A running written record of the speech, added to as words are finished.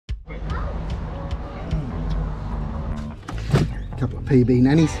Couple of PB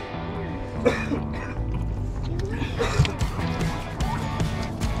nannies.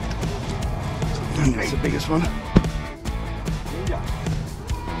 And that's the biggest one.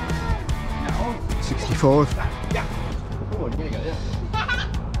 65.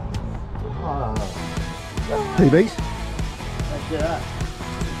 PBs.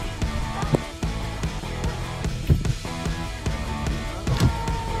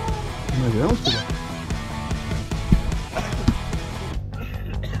 Maybe that one's bigger.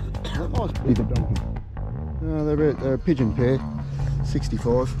 That nice beaver donkey. They're a pigeon pair.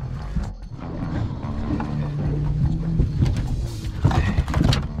 65.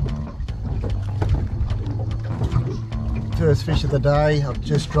 First fish of the day. I've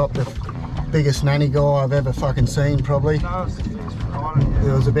just dropped the biggest nanny guy I've ever fucking seen, probably. It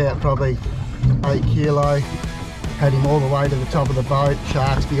was about probably 8 kilo. Had him all the way to the top of the boat,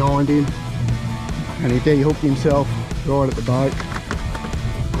 sharks behind him, and he de-hooked himself right at the boat.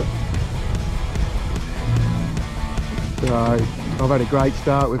 So I've had a great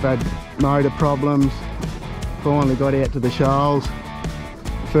start. We've had motor problems, finally got out to the Shoals.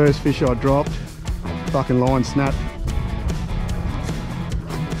 First fish I dropped, fucking line snapped.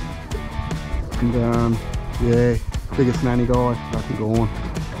 And yeah, biggest nanny guy, fucking gone.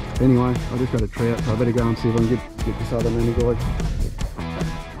 Anyway, I just got a trout, so I better go and see if I can get this other nanny guy.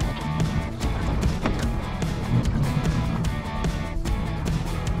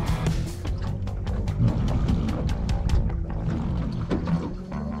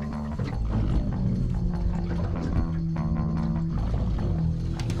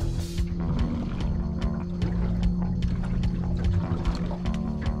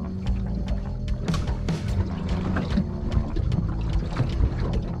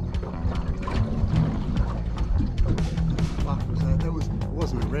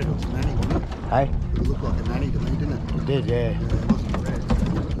 Wasn't a red, it was a nanny, wasn't it? Hey? It looked like a nanny to me, didn't it? It did, yeah. Yeah, it wasn't a red.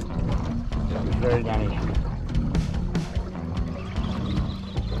 It was very nanny.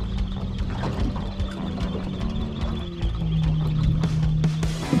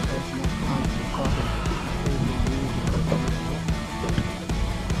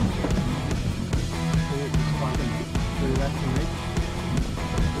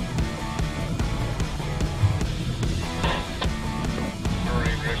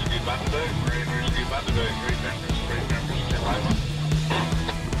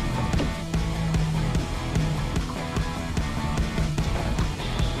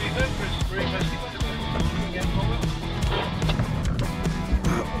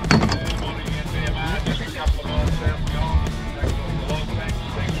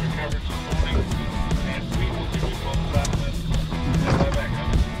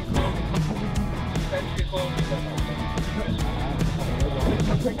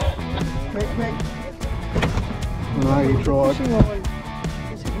 I know you tried.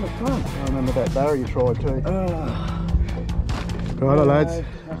 I remember that barrow you tried too. Righto lads.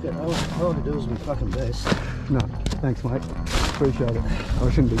 All I do is my fucking best. No, thanks mate. Appreciate it. I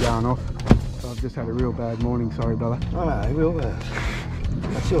shouldn't be going off. I've just had a real bad morning, sorry brother. Oh no, real bad.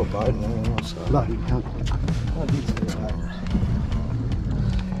 That's your boat, man. No, you can't. I did see that.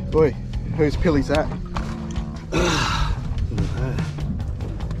 Boy, whose pilly's that?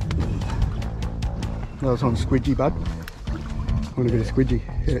 That was on squidgy, bud. Want a bit of squidgy?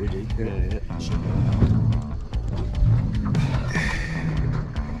 Yeah. Squidgy, yeah.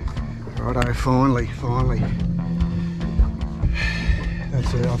 Righto, finally.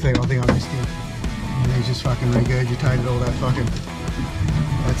 That's it. I think I missed him. And he's just fucking regurgitated all that fucking.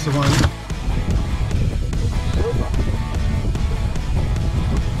 That's the one.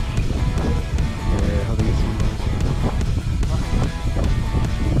 Yeah, I think it's one of those.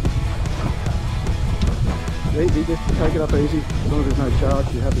 Easy, just take it up easy. As long as there's no charge,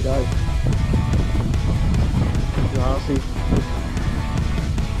 you're happy days. Grassy.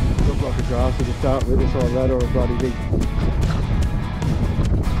 Look like a grassy to start with, it's like that or a bloody big.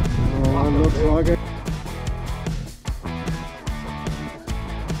 Oh, looks like it.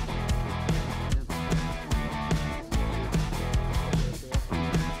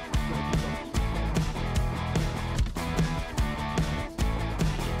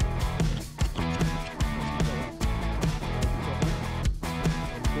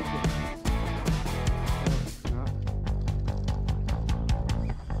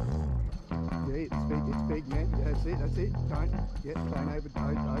 It's big, man. Yeah, that's it. Don't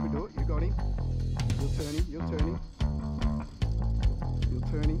overdo it. You got him. You'll turn him.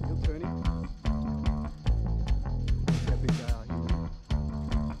 That's how big they are here.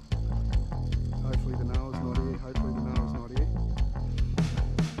 Hopefully the nail's not here.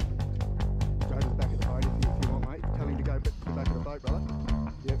 Go to the back of the boat if you want, mate. Tell him to go to the back of the boat.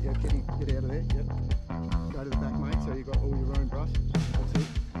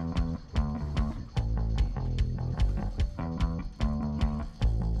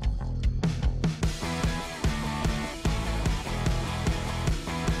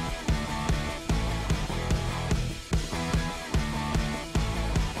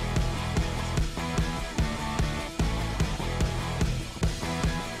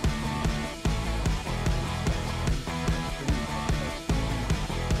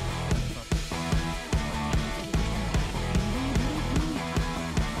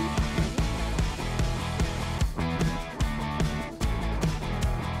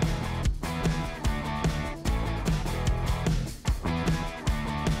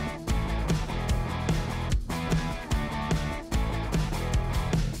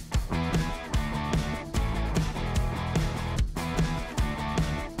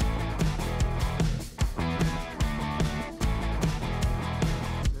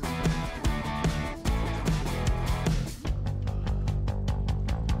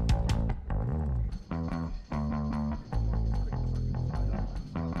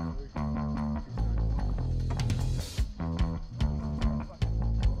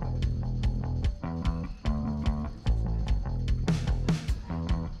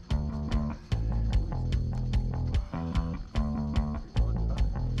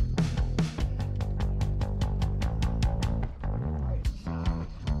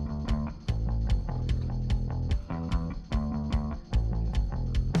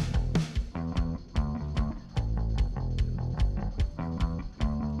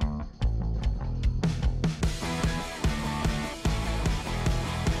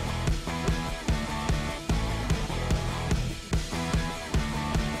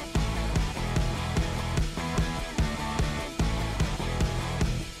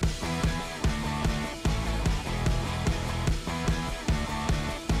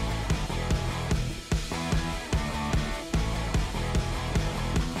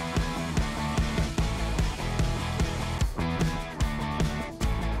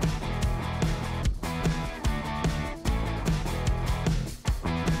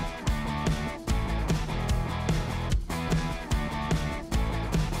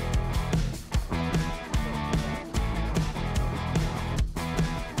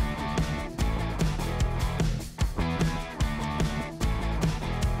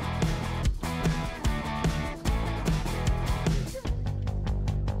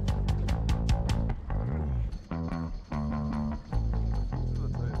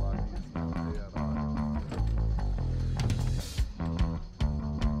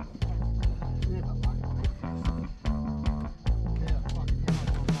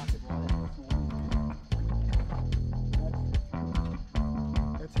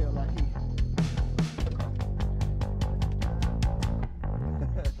 feel lucky.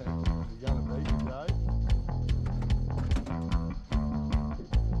 You're gonna beat me, Joe.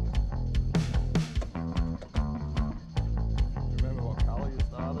 Remember what colour you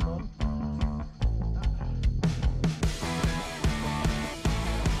started on?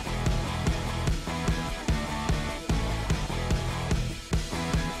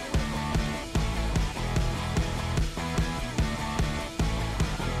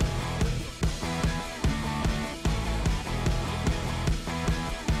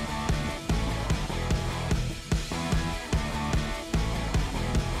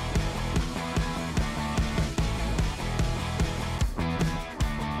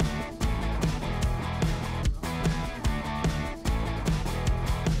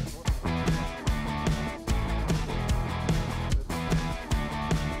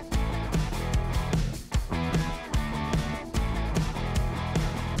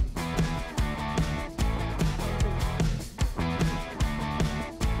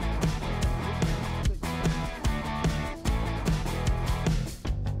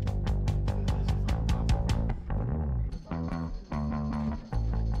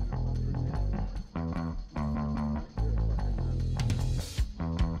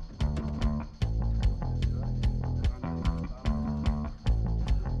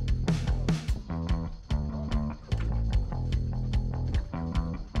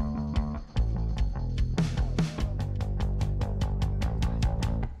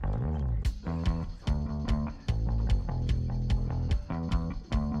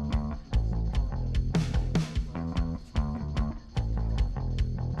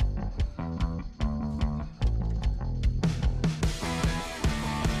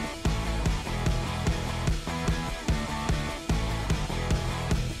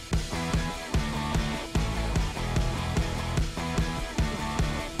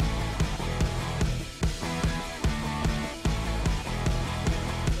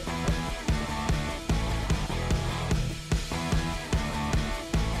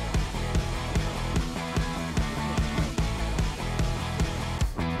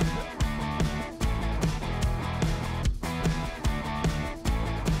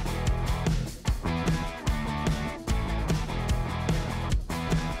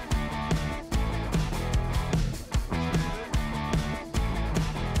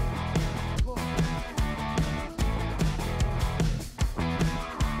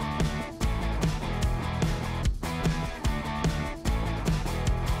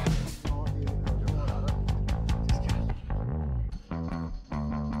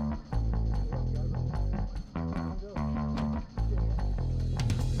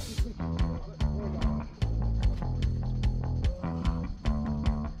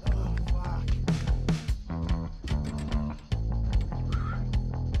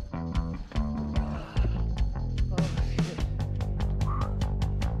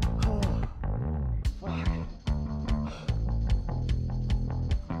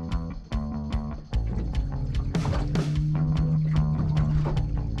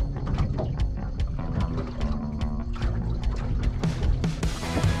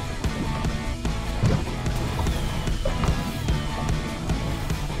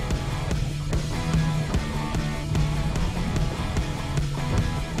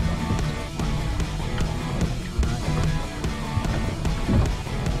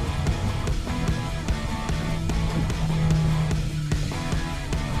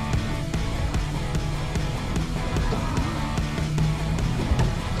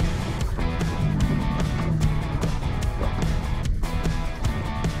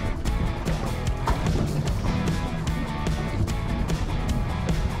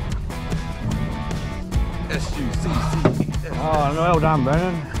 Oh, well done,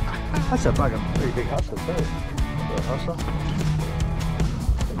 Brennan. That's a fucking pretty big hustler too. A hustler.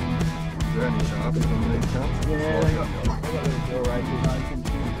 Is there any sharpies on these cuts? Yeah, they got little drill races open.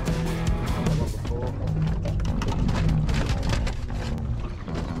 I've got one before.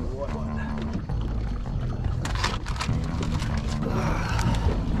 White one.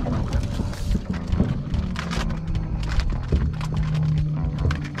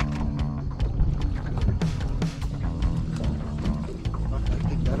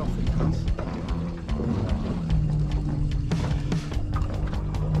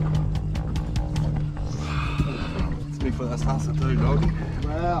 For that hustler too, doggy.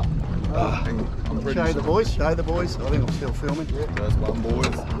 Wow. I'm pretty Show the boys, show the boys. I think I'm still filming. First one,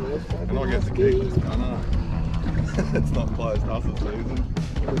 boys. And I get to keep this gunner. It's not closed hustle season.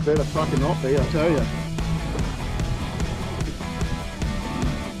 We better fucking not be, I tell you.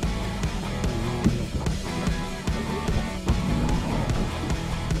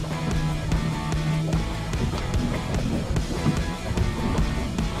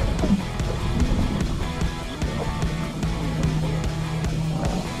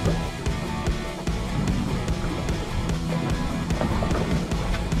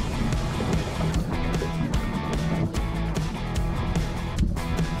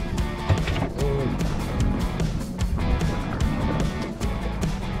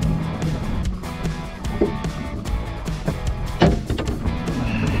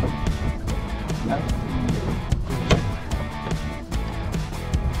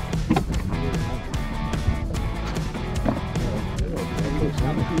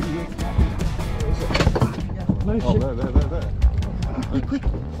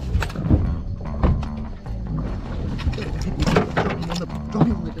 Drop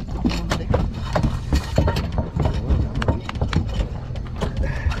him on the deck, drop him on the deck.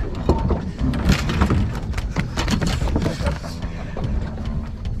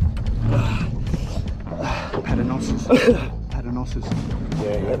 Paternoster. Paternosters.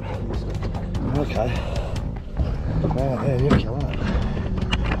 Yeah, yeah. Okay. Oh, yeah, you're killing it.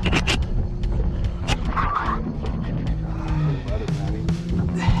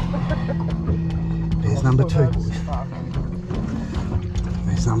 There's number 2, boys.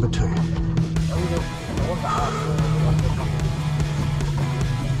 There's number 2.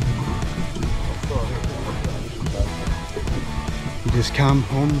 You just come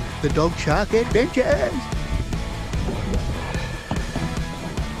on the Dog Shark Adventures.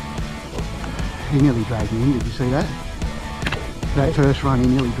 He nearly dragged me in, did you see that? That first run, he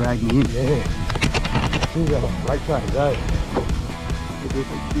nearly dragged me in. Yeah. Seems like a great train today.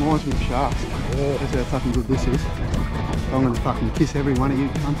 It reminds me of sharks. Yeah. That's how fucking good this is. I'm gonna fucking kiss every one of you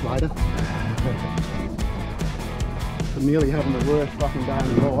cunts later. For nearly having the worst fucking day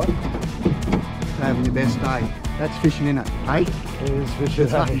of your life, to having your best day. That's fishing, innit? Hey? It is fishing.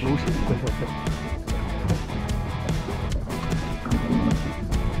 It's fucking bullshit.